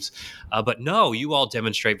slaves. But no, you all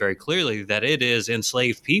demonstrate very clearly that it is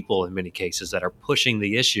enslaved people in many cases that are pushing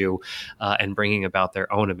the issue and bringing about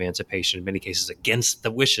their own emancipation, in many cases against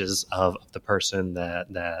the wishes of the person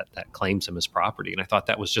that claims him as property. And I thought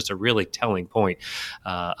that was just a really telling point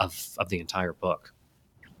of the entire book.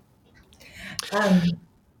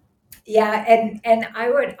 Yeah, and I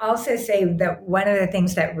would also say that one of the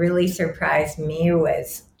things that really surprised me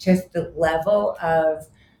was just the level of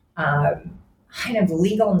kind of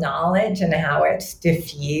legal knowledge and how it's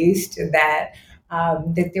diffused, that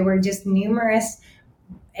there were just numerous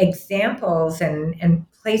examples and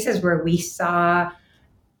places where we saw,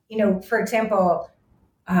 for example,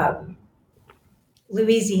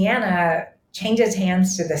 Louisiana changes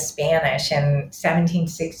hands to the Spanish in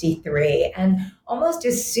 1763. And almost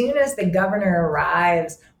as soon as the governor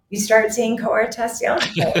arrives, you start seeing coartación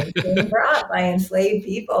being brought by enslaved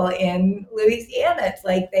people in Louisiana. It's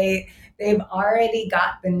like they've already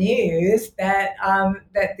got the news that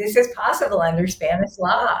that this is possible under Spanish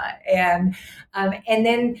law. And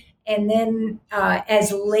then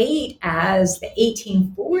as late as the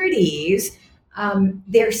 1840s,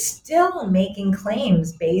 they're still making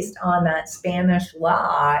claims based on that Spanish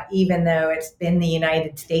law, even though it's been the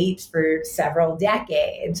United States for several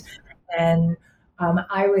decades. And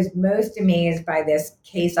I was most amazed by this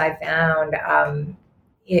case I found,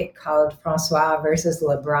 it called Francois versus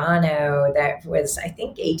Lebrano, that was, I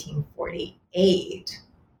think, 1848.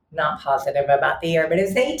 Not positive about the year, but it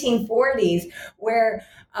was the 1840s, where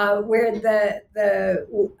the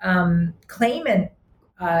claimant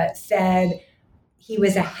said he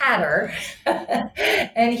was a hatter,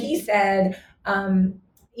 and he said,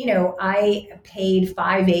 I paid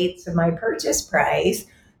 5/8 of my purchase price,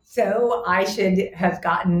 so I should have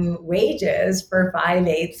gotten wages for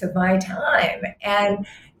 5/8 of my time. And,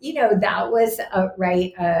 that was a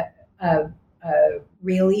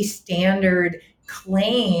really standard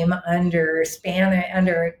claim under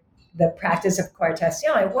the practice of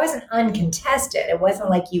coartación. It wasn't uncontested. It wasn't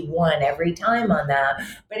like you won every time on that,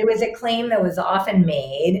 but it was a claim that was often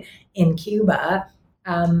made in Cuba,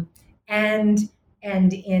 and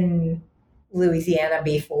in Louisiana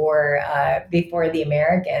before the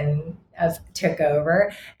American took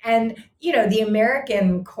over. And, the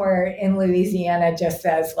American court in Louisiana just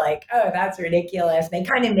says like, oh, that's ridiculous. They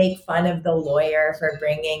kind of make fun of the lawyer for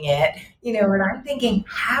bringing it, and I'm thinking,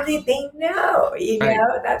 how did they know? Right.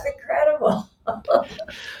 That's incredible.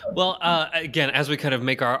 Well, again, as we kind of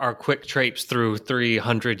make our quick traipse through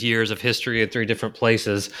 300 years of history in three different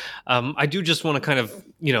places, I do just want to kind of,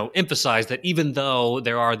 emphasize that even though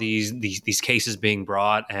there are these cases being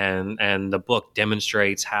brought, and the book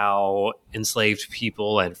demonstrates how enslaved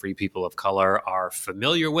people and free people of color are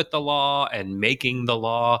familiar with the law and making the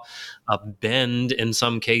law bend in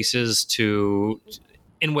some cases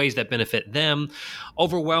in ways that benefit them,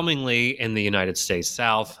 overwhelmingly in the United States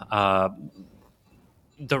South,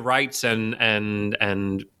 the rights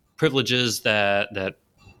and privileges that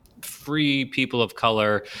free people of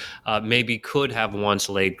color maybe could have once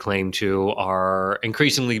laid claim to are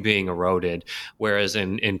increasingly being eroded, whereas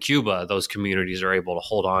in Cuba, those communities are able to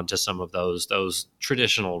hold on to some of those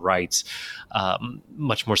traditional rights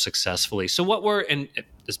much more successfully. So what were, and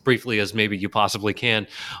as briefly as maybe you possibly can,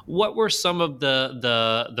 what were some of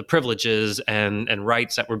the privileges and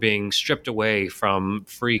rights that were being stripped away from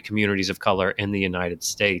free communities of color in the United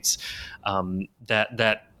States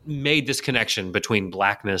that made this connection between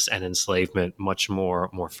Blackness and enslavement much more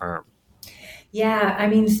firm? Yeah, I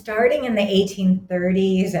mean, starting in the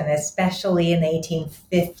 1830s and especially in the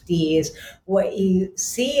 1850s, what you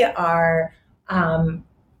see are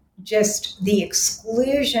just the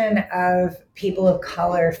exclusion of people of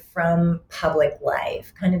color from public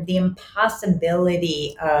life, kind of the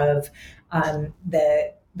impossibility of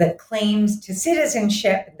the claims to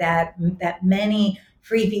citizenship that many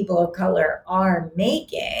free people of color are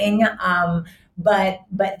making, but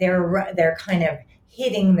they're kind of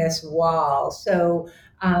hitting this wall. So,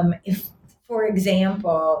 if, for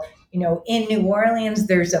example, in New Orleans,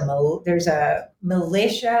 there's a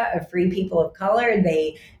militia of free people of color.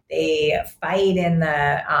 They fight in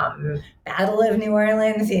the Battle of New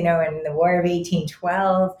Orleans, in the War of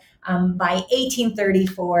 1812. By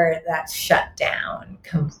 1834, that's shut down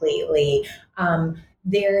completely.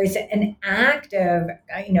 There's an active,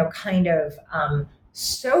 kind of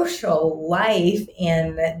social life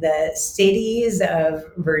in the cities of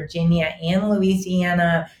Virginia and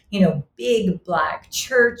Louisiana, big Black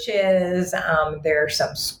churches. There are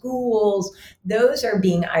some schools. Those are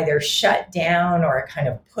being either shut down or kind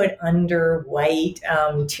of put under white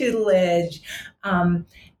tutelage. And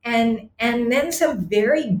then some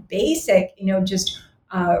very basic, just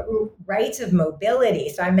rights of mobility.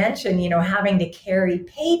 So I mentioned, having to carry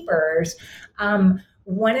papers.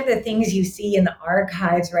 One of the things you see in the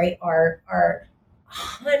archives, right, are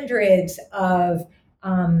hundreds of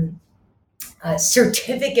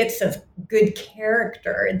certificates of good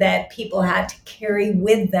character that people had to carry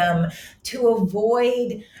with them to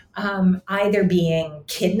avoid either being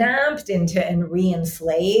kidnapped and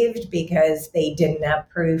re-enslaved because they didn't have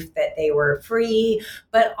proof that they were free,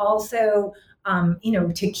 but also,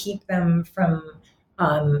 to keep them from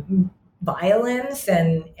violence,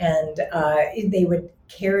 and they would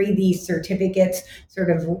carry these certificates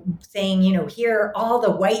sort of saying, here are all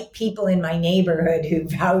the white people in my neighborhood who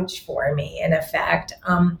vouch for me, in effect.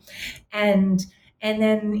 And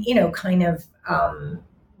then, kind of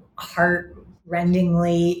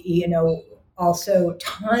heart-rendingly, also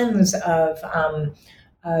tons of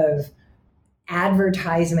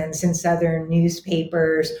advertisements in Southern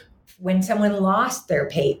newspapers when someone lost their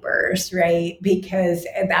papers, right? Because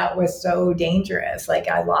that was so dangerous. Like,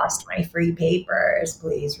 I lost my free papers,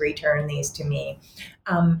 please return these to me.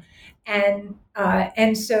 And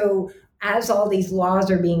so as all these laws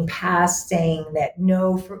are being passed saying that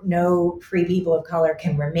no free people of color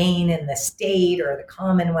can remain in the state or the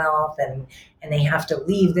Commonwealth, and they have to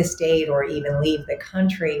leave the state or even leave the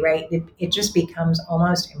country, right? It just becomes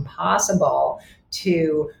almost impossible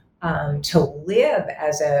to live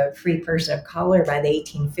as a free person of color by the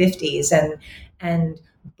 1850s. And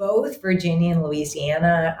both Virginia and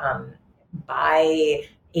Louisiana by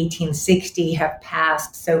 1860 have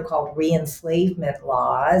passed so-called re-enslavement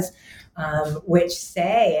laws, which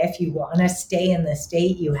say if you want to stay in the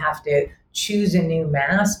state, you have to choose a new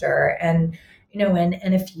master. And,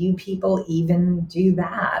 and a few people even do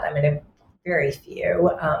that. I mean, very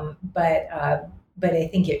few, but I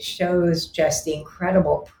think it shows just the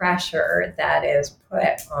incredible pressure that is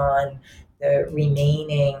put on the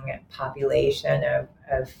remaining population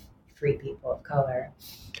of free people of color.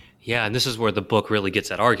 Yeah, and this is where the book really gets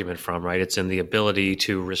that argument from, right? It's in the ability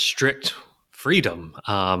to restrict freedom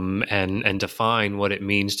and define what it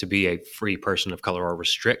means to be a free person of color, or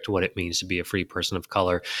restrict what it means to be a free person of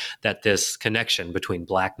color, that this connection between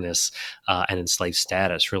Blackness and enslaved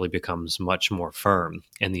status really becomes much more firm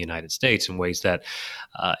in the United States in ways that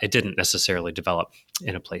it didn't necessarily develop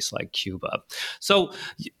in a place like Cuba. So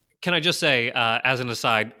can I just say, as an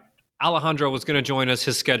aside, Alejandro was going to join us.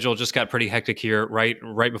 His schedule just got pretty hectic here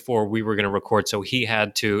right before we were going to record, so he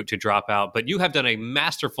had to drop out. But you have done a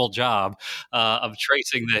masterful job of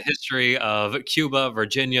tracing the history of Cuba,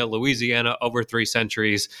 Virginia, Louisiana over 3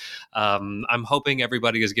 centuries. I'm hoping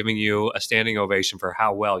everybody is giving you a standing ovation for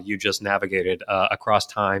how well you just navigated across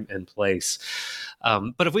time and place.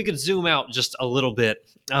 But if we could zoom out just a little bit,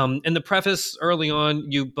 in the preface early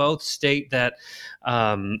on, you both state that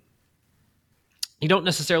you don't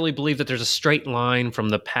necessarily believe that there's a straight line from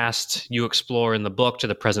the past you explore in the book to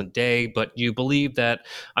the present day, but you believe that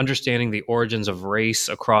understanding the origins of race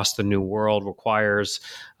across the New World requires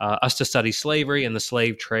us to study slavery and the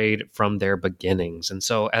slave trade from their beginnings. And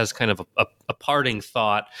so, as kind of a parting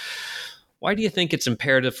thought, why do you think it's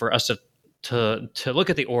imperative for us to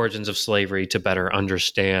look at the origins of slavery to better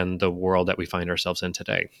understand the world that we find ourselves in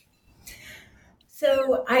today?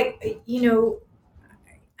 So I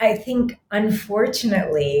think,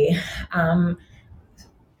 unfortunately,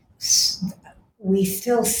 we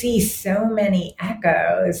still see so many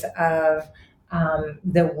echoes of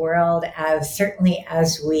the world certainly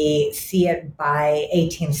as we see it by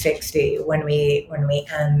 1860 when we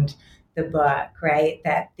end the book, right?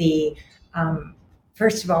 That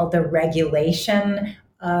first of all, the regulation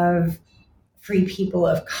of free people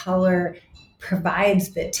of color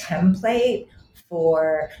provides the template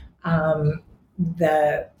for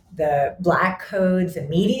the Black codes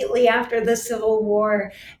immediately after the Civil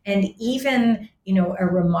War, and even a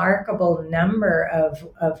remarkable number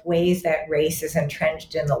of ways that race is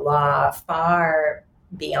entrenched in the law far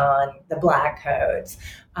beyond the Black codes,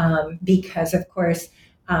 because of course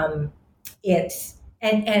it's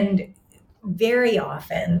and very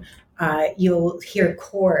often you'll hear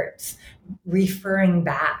courts referring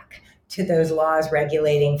back to those laws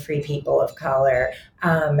regulating free people of color.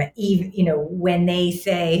 Even, when they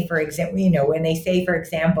say, for example,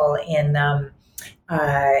 in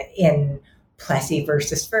Plessy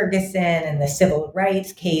versus Ferguson and the civil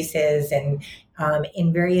rights cases, and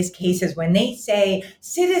in various cases, when they say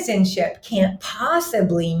citizenship can't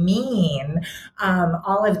possibly mean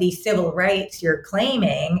all of these civil rights you're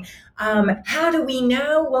claiming, how do we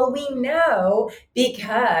know? Well, we know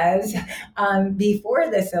because before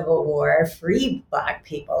the Civil War, free Black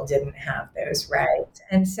people didn't have those rights.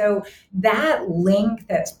 And so that link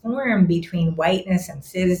that's formed between whiteness and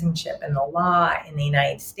citizenship and the law in the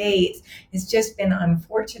United States has just been,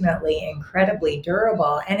 unfortunately, incredibly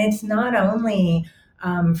durable. And it's not only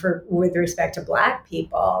with respect to Black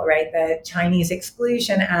people, right? The Chinese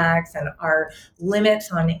Exclusion Acts and our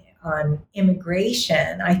limits on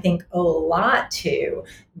immigration, I think, owe a lot to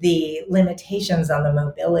the limitations on the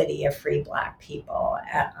mobility of free Black people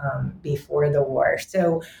before the war.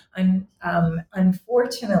 So,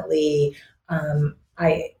 unfortunately,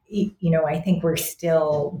 I think we're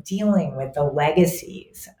still dealing with the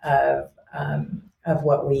legacies of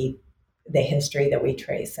the history that we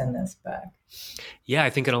trace in this book. Yeah, I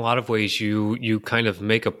think in a lot of ways you kind of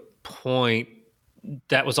make a point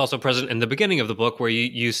that was also present in the beginning of the book, where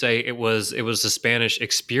you say it was the Spanish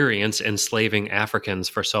experience enslaving Africans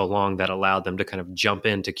for so long that allowed them to kind of jump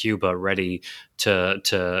into Cuba ready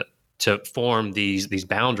to form these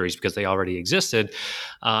boundaries because they already existed.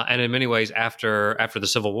 And in many ways, after the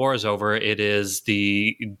Civil War is over, it is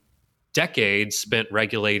the decades spent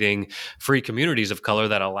regulating free communities of color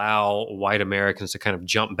that allow white Americans to kind of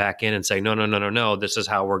jump back in and say, no, this is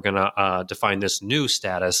how we're going to define this new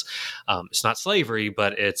status. It's not slavery,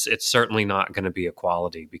 but it's certainly not going to be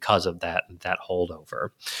equality because of that holdover.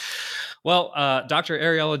 Well, Dr.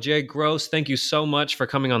 Ariella J. Gross, thank you so much for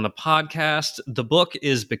coming on the podcast. The book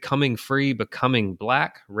is Becoming Free, Becoming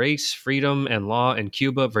Black: Race, Freedom, and Law in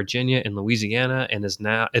Cuba, Virginia, and Louisiana, and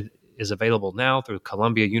is available now through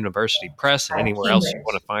Columbia University Press and anywhere else you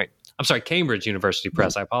want to find. I'm sorry, Cambridge University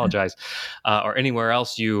Press. I apologize, or anywhere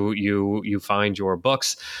else you find your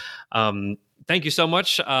books. Thank you so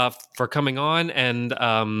much for coming on. And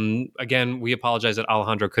again, we apologize that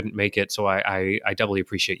Alejandro couldn't make it, so I doubly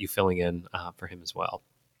appreciate you filling in for him as well.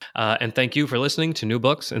 And thank you for listening to New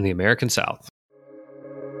Books in the American South.